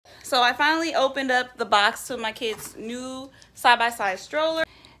So I finally opened up the box to my kids' new side-by-side stroller.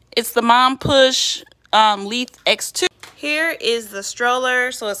 It's the Mom Push Leaf X2. Here is the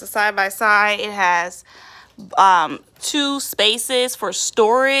stroller. So it's a side-by-side. It has 2 spaces for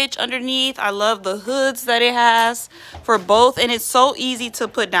storage underneath. I love the hoods that it has for both, and it's so easy to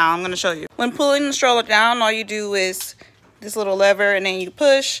put down. I'm going to show you. When pulling the stroller down, all you do is this little lever and then you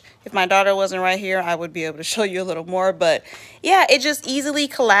push. If my daughter wasn't right here, I would be able to show you a little more, but yeah, it just easily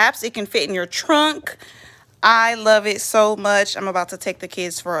collapses. It can fit in your trunk. I love it so much. I'm about to take the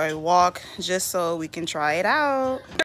kids for a walk just so we can try it out.